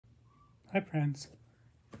Hi friends.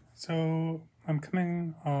 So I'm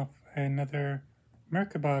coming off another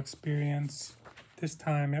Merkabah experience. This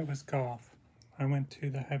time it was golf. I went to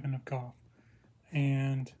the heaven of golf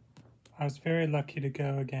and I was very lucky to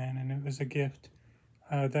go again, and it was a gift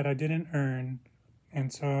that I didn't earn,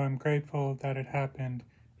 and so I'm grateful that it happened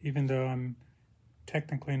even though I'm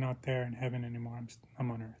technically not there in heaven anymore.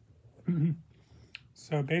 I'm on earth.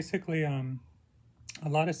 So basically a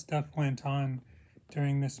lot of stuff went on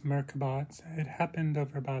during this Merkabah. It happened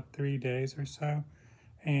over about 3 days or so,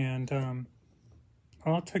 and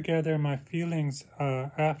altogether, my feelings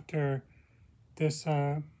after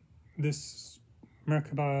this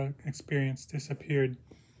Merkabah experience disappeared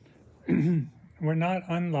were not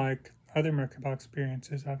unlike other Merkabah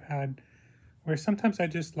experiences I've had, where sometimes I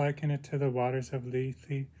just liken it to the waters of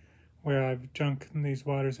Lethe, where I've drunk in these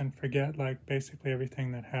waters and forget like basically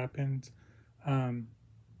everything that happens. Um,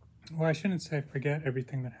 well, I shouldn't say forget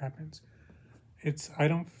everything that happens. I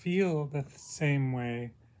don't feel the same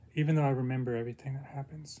way, even though I remember everything that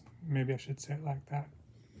happens. Maybe I should say it like that.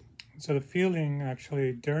 So the feeling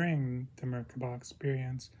actually during the Merkabah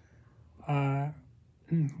experience uh,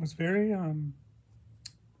 was very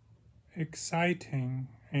exciting,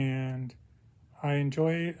 and I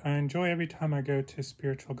enjoy every time I go to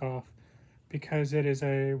spiritual golf because it is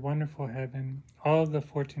a wonderful heaven. All of the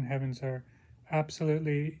 14 heavens are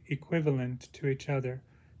absolutely equivalent to each other.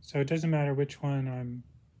 So it doesn't matter which one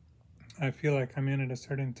I feel like I'm in at a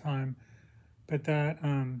certain time, but that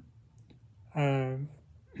uh,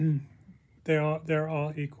 they're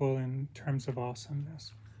all equal in terms of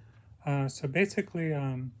awesomeness. So basically,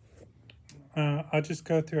 I'll just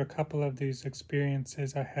go through a couple of these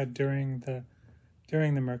experiences I had during the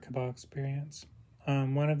Merkabah experience.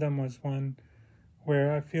 One of them was one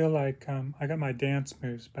where I feel like I got my dance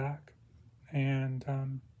moves back, and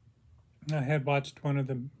I had watched one of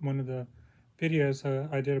the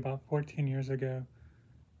videos I did about 14 years ago,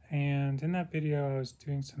 and in that video I was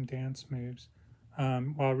doing some dance moves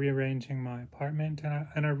while rearranging my apartment,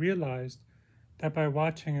 and I realized that by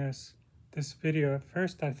watching this video, at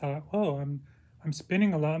first I thought, "Whoa, I'm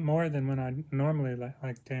spinning a lot more than when I normally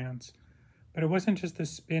like dance," but it wasn't just the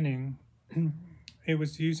spinning; it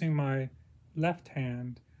was using my left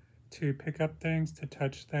hand to pick up things, to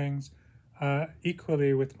touch things,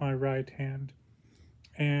 equally with my right hand.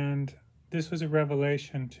 And this was a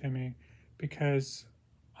revelation to me because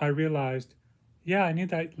I realized, yeah, I need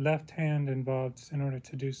that left hand involved in order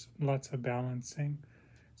to do lots of balancing.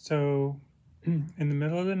 So, in the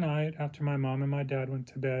middle of the night, after my mom and my dad went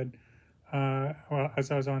to bed, well, as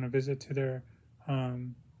I was on a visit to their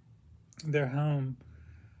home,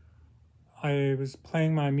 I was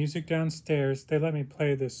playing my music downstairs. They let me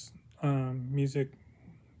play this music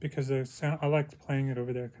because the sound, I liked playing it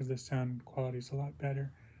over there because the sound quality is a lot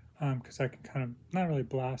better. Because I can kind of not really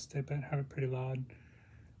blast it, but have it pretty loud.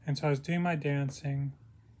 And so I was doing my dancing,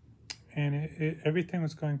 and everything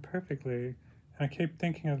was going perfectly. And I kept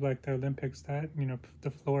thinking of like the Olympics, that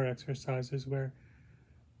the floor exercises where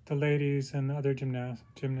the ladies and the other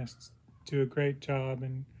gymnasts do a great job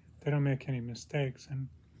and they don't make any mistakes. And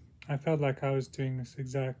I felt like I was doing this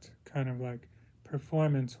exact kind of like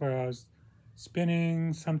performance where I was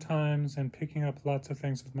spinning sometimes and picking up lots of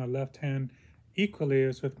things with my left hand equally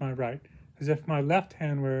as with my right. As if my left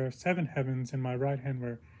hand were seven heavens and my right hand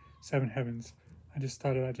were seven heavens. I just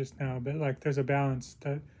thought of that just now. But like there's a balance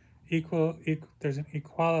that there's an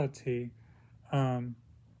equality um,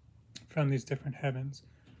 from these different heavens.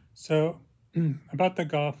 So about the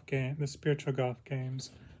golf game, the spiritual golf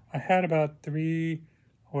games, I had about 3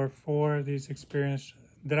 or 4 of these experiences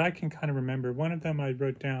that I can kind of remember. One of them I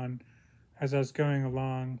wrote down as I was going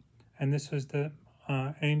along, and this was the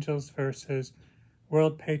Angels versus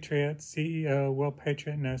World Patriot CEO. World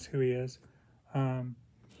Patriot knows who he is,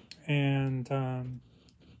 and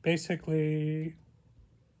basically,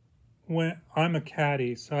 when I'm a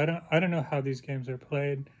caddy, so I don't know how these games are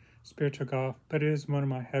played, spiritual golf, but it is one of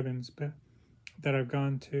my heavens, but that I've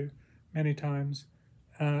gone to many times.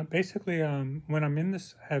 Basically, when I'm in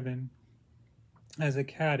this heaven as a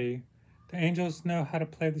caddy, the angels know how to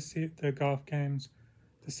play the golf games.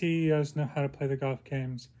 The CEOs know how to play the golf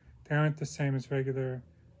games. They aren't the same as regular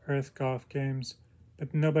Earth golf games,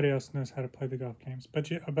 but nobody else knows how to play the golf games.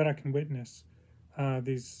 But I can witness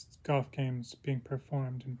these golf games being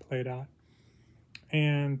performed and played out.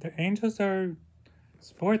 And the angels are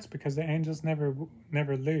sports because the angels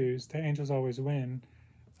never lose. The angels always win,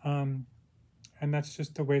 and that's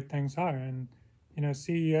just the way things are. And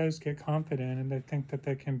CEOs get confident and they think that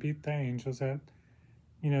they can beat the angels at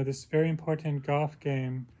this very important golf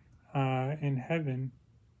game in heaven.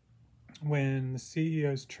 When the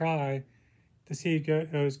CEOs try the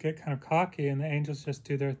CEOs get kind of cocky and the angels just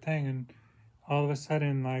do their thing, and all of a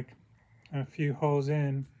sudden, like a few holes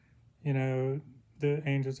in, the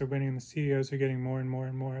angels are winning and the CEOs are getting more and more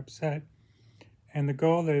and more upset. And the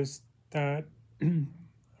goal is that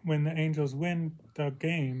when the angels win the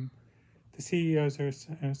game, the CEOs are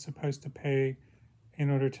supposed to pay in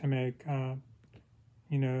order to make,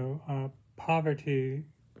 poverty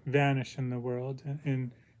vanish in the world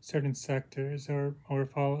in certain sectors, or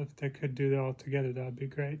if they could do that all together, that would be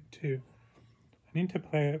great too. We need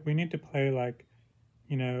to play like,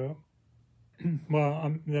 that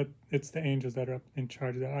it's the angels that are up in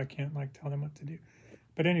charge of that. I can't like tell them what to do.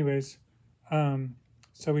 But anyways,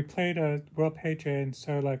 so we played a World Patriot, and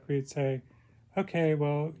so like we'd say, okay,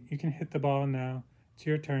 well, you can hit the ball now. It's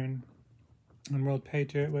your turn. And World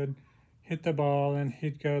Patriot would hit the ball, and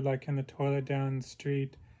he'd go like in the toilet down the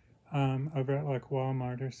street, over at like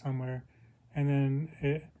Walmart or somewhere, and then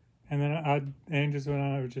the angels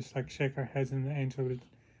would just like shake our heads, and the angel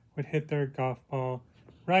would hit their golf ball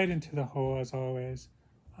right into the hole as always,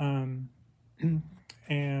 and let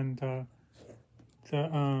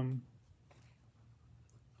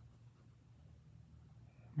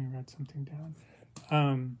me write something down.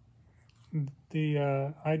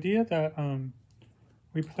 The idea that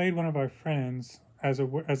we played one of our friends as a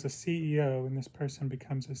CEO, and this person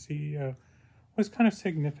becomes a CEO, was kind of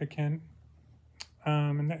significant.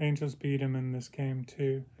 And the angels beat him in this game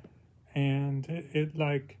too. And it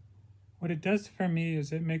like, what it does for me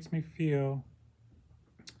is it makes me feel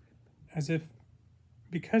as if,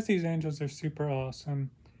 because these angels are super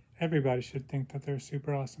awesome, everybody should think that they're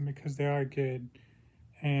super awesome because they are good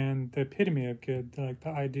and the epitome of good, like the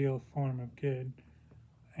ideal form of good.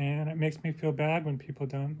 And it makes me feel bad when people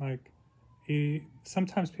don't like,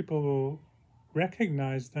 sometimes people will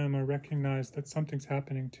recognize them or recognize that something's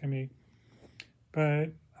happening to me,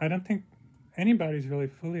 but I don't think anybody's really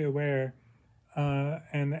fully aware,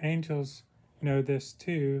 and the angels know this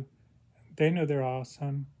too. They know they're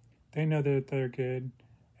awesome. They know that they're good.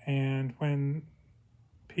 And when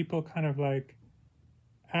people kind of like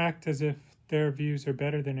act as if their views are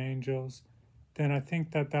better than angels, then I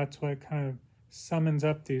think that that's what kind of summons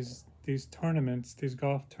up these tournaments, these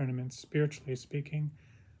golf tournaments, spiritually speaking,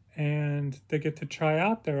 and they get to try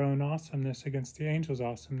out their own awesomeness against the angels'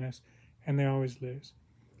 awesomeness, and they always lose.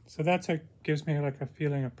 So that's what gives me like a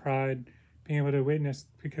feeling of pride, being able to witness,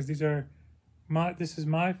 because this is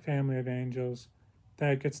my family of angels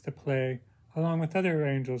that gets to play along with other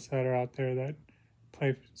angels that are out there that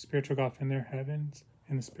play spiritual golf in their heavens,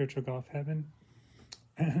 in the spiritual golf heaven.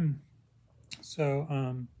 So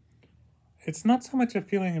it's not so much a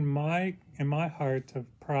feeling in my heart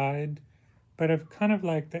of pride, but of kind of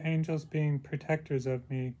like the angels being protectors of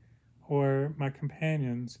me or my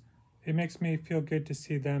companions. It makes me feel good to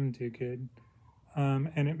see them do good,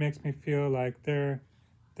 and it makes me feel like they're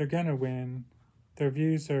gonna win. Their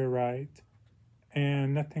views are right,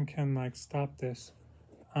 and nothing can like stop this.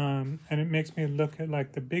 And it makes me look at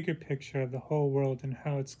like the bigger picture of the whole world and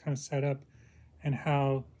how it's kind of set up, and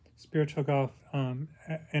how spiritual golf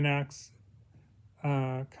enacts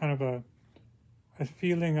kind of a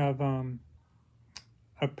feeling of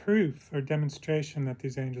a proof or demonstration that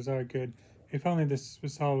these angels are good. If only this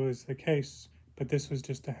was always the case, but this was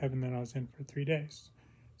just a heaven that I was in for 3 days.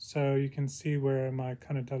 So you can see where my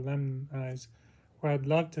kind of dilemma is, where I'd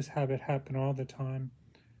love to have it happen all the time,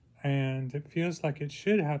 and it feels like it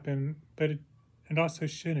should happen, but it also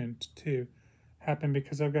shouldn't too happen,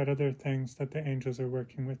 because I've got other things that the angels are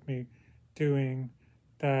working with me doing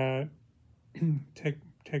that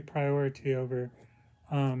take priority over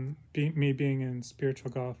me being in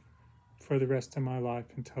spiritual golf for the rest of my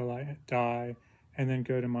life until I die, and then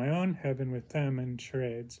go to my own heaven with them in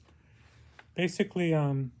charades. Basically,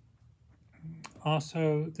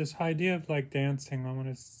 also this idea of like dancing, I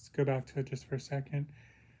want to go back to it just for a second.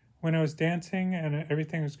 When I was dancing and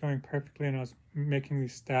everything was going perfectly, and I was making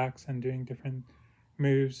these stacks and doing different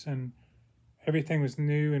moves, and everything was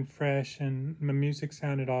new and fresh, and the music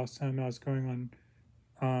sounded awesome, I was going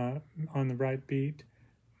on the right beat.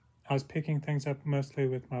 I was picking things up mostly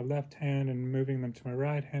with my left hand and moving them to my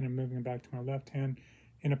right hand and moving them back to my left hand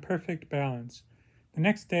in a perfect balance. The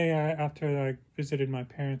next day, after I visited my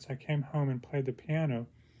parents, I came home and played the piano,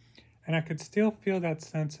 and I could still feel that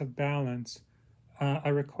sense of balance. I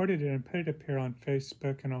recorded it and put it up here on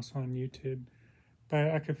Facebook and also on YouTube,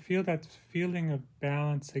 but I could feel that feeling of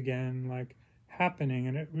balance again, like happening,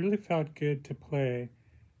 and it really felt good to play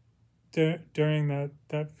during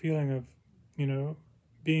that feeling of,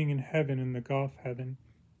 being in heaven, in the golf heaven.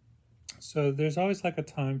 So there's always like a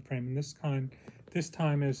time frame, and this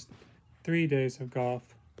time is 3 days of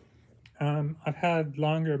golf. I've had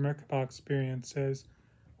longer Merkabah experiences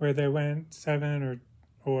where they went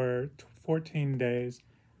 14 days,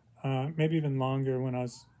 maybe even longer when I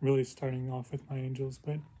was really starting off with my angels.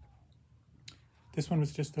 But this one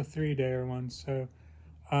was just a 3-day one. So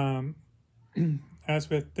um, as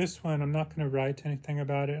with this one, I'm not going to write anything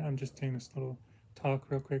about it. I'm just doing this little talk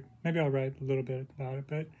real quick. Maybe I'll write a little bit about it,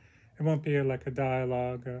 but it won't be like a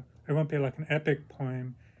dialogue. It won't be like an epic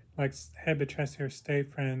poem like Head Betrayal, Stay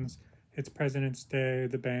Friends, It's President's Day,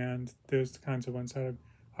 The Band, those kinds of ones that I've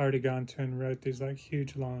already gone to and wrote these like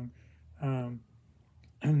huge long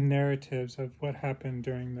narratives of what happened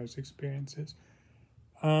during those experiences.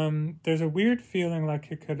 There's a weird feeling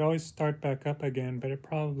like it could always start back up again, but it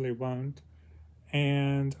probably won't.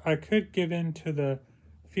 And I could give in to the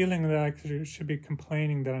feeling that I should be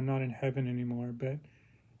complaining that I'm not in heaven anymore. But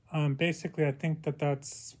basically, I think that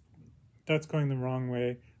that's going the wrong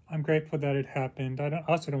way. I'm grateful that it happened. I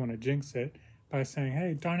also don't want to jinx it by saying,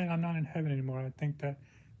 "Hey, darn it, I'm not in heaven anymore." I think that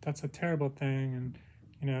that's a terrible thing, and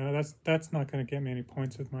that's not going to get me any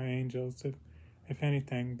points with my angels, if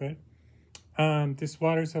anything. But this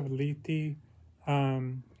Waters of Lethe,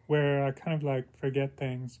 where I kind of like forget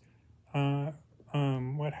things,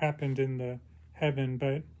 what happened in the heaven,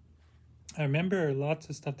 but I remember lots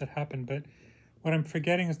of stuff that happened, but what I'm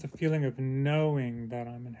forgetting is the feeling of knowing that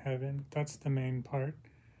I'm in heaven. That's the main part.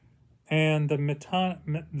 And the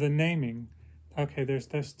naming. Okay, there's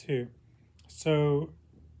this too. So,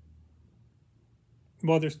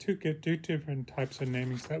 well, there's two different types of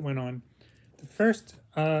namings that went on. The first,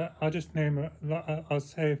 I'll just name, I'll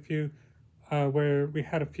say a few, where we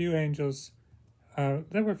had a few angels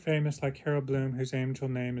that were famous, like Harold Bloom, whose angel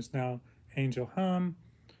name is now Angel Hum.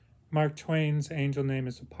 Mark Twain's angel name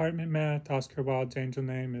is Apartment Matt. Oscar Wilde's angel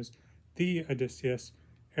name is The Odysseus.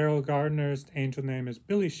 Errol Gardner's angel name is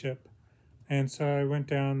Billy Ship. And so I went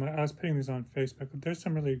down, I was putting these on Facebook. There's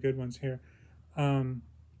some really good ones here. One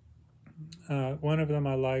of them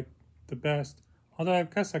I like the best, although I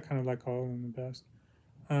guess I kind of like all of them the best.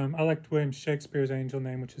 I liked William Shakespeare's angel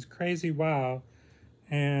name, which is Crazy Wow.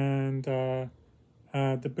 And the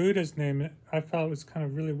Buddha's name, I felt was kind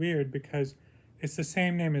of really weird because it's the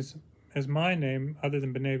same name as my name, other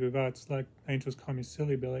than B'nai B'Uva. It's like angels call me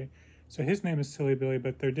Silly Billy. So his name is Silly Billy,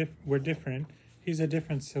 but we're different. He's a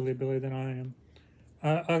different Silly Billy than I am.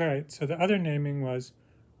 All right, so the other naming was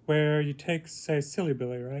where you take, say, Silly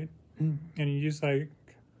Billy, right? And you use like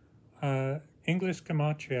English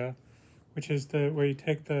gematria, which is where you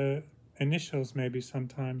take the initials maybe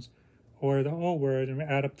sometimes, or the whole word and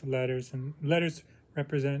add up the letters, and letters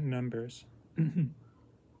represent numbers.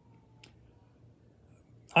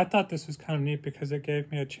 I thought this was kind of neat because it gave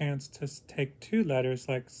me a chance to take two letters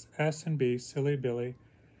like S and B, Silly Billy,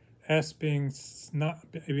 S being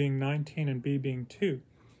 19 and B being 2.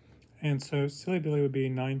 And so Silly Billy would be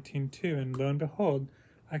 19.2, and lo and behold,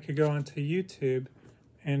 I could go onto YouTube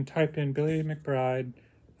and type in Billy McBride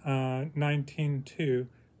 19.2,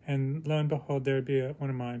 and lo and behold, there'd be one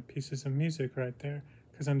of my pieces of music right there,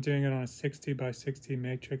 because I'm doing it on a 60 by 60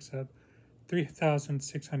 matrix of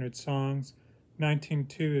 3,600 songs.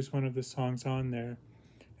 19.2 is one of the songs on there,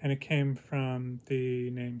 and it came from the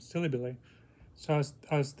name Silly Billy. So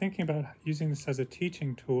I was thinking about using this as a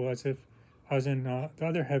teaching tool, as if I was in the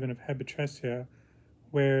other heaven of Hebetresia,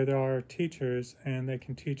 where there are teachers and they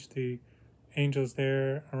can teach the angels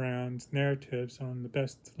there around narratives on the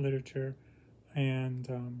best literature.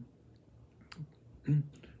 And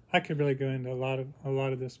I could really go into a lot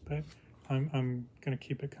of this, but I'm going to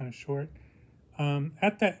keep it kind of short.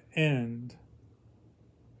 At the end,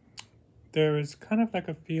 there was kind of like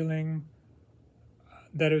a feeling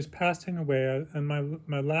that it was passing away. And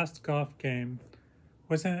my last golf game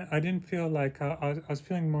I didn't feel like I was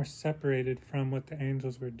feeling more separated from what the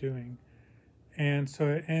angels were doing. And so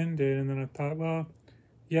it ended, and then I thought, well,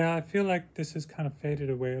 yeah, I feel like this has kind of faded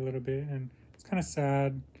away a little bit, and it's kind of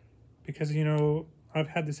sad because, I've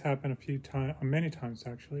had this happen many times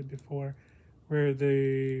actually before, where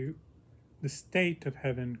the state of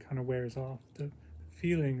heaven kind of wears off, the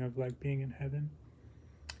feeling of like being in heaven.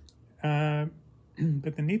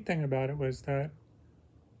 But the neat thing about it was that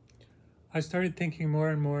I started thinking more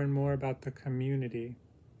and more and more about the community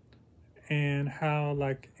and how,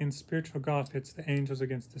 like, in spiritual golf, it's the angels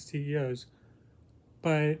against the CEOs.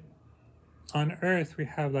 But on Earth, we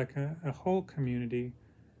have, like, a whole community.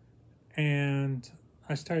 And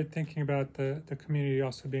I started thinking about the community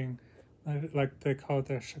also being, like they call it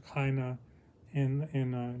the Shekinah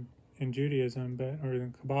in Judaism, or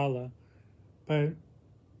in Kabbalah. But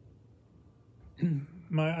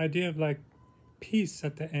my idea of, like, peace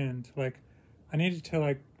at the end, like I needed to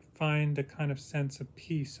like find a kind of sense of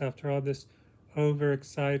peace after all this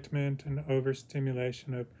overexcitement and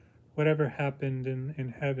overstimulation of whatever happened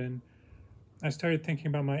in heaven. I started thinking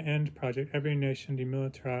about my end project, Every Nation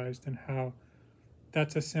Demilitarized, and how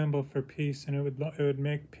that's a symbol for peace, and it would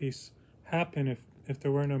make peace happen if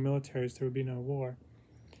there were no militaries, there would be no war.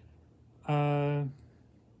 So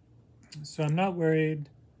I'm not worried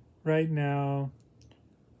right now.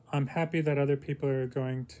 I'm happy that other people are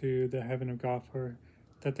going to the heaven of God, or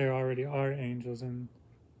that there already are angels in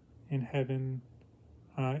heaven,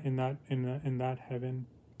 in that heaven.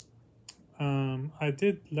 I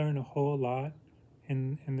did learn a whole lot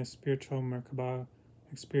in the spiritual Merkabah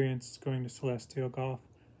experience going to Celestial Golf,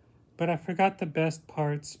 but I forgot the best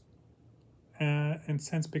parts, in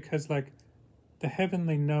sense because like the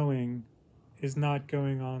heavenly knowing is not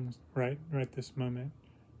going on right this moment.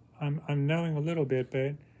 I'm knowing a little bit,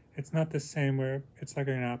 but it's not the same where it's like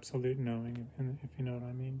an absolute knowing, if you know what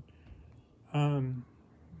I mean.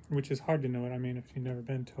 Which is hard to know what I mean if you've never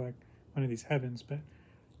been to like one of these heavens, but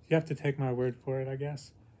you have to take my word for it, I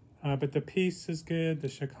guess. But the peace is good. The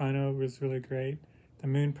Shekinah was really great. The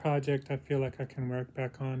moon project, I feel like I can work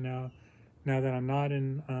back on now that I'm not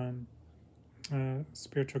in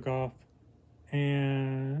spiritual golf.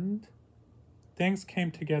 And things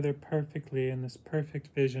came together perfectly in this perfect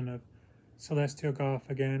vision of celestial golf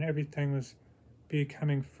again. Everything was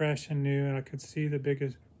becoming fresh and new, and I could see the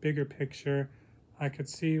bigger picture. I could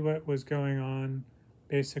see what was going on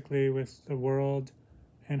basically with the world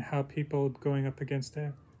and how people going up against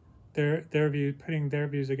their view, putting their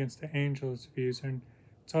views against the angels' views, and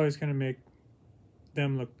it's always going to make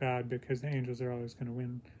them look bad because the angels are always going to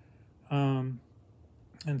win.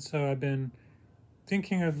 And so I've been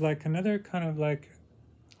thinking of like another kind of like,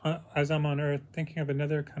 as I'm on Earth, thinking of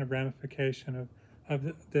another kind of ramification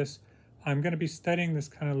of this. I'm going to be studying this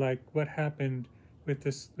kind of like what happened with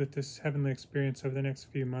this heavenly experience over the next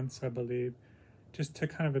few months, I believe, just to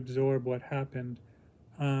kind of absorb what happened.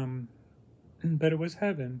 But it was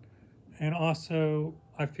heaven. And also,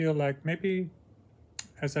 I feel like maybe,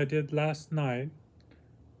 as I did last night,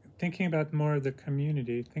 thinking about more of the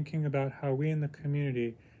community, thinking about how we in the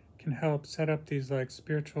community can help set up these like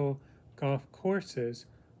spiritual golf courses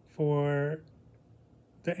for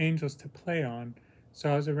the angels to play on.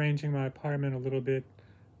 So I was arranging my apartment a little bit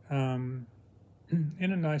in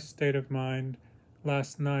a nice state of mind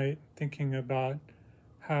last night, thinking about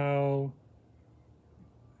how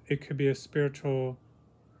it could be a spiritual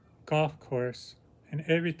golf course, and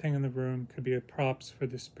everything in the room could be a props for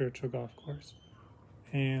the spiritual golf course.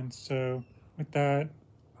 And so with that,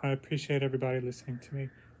 I appreciate everybody listening to me.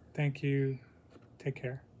 Thank you. Take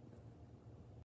care.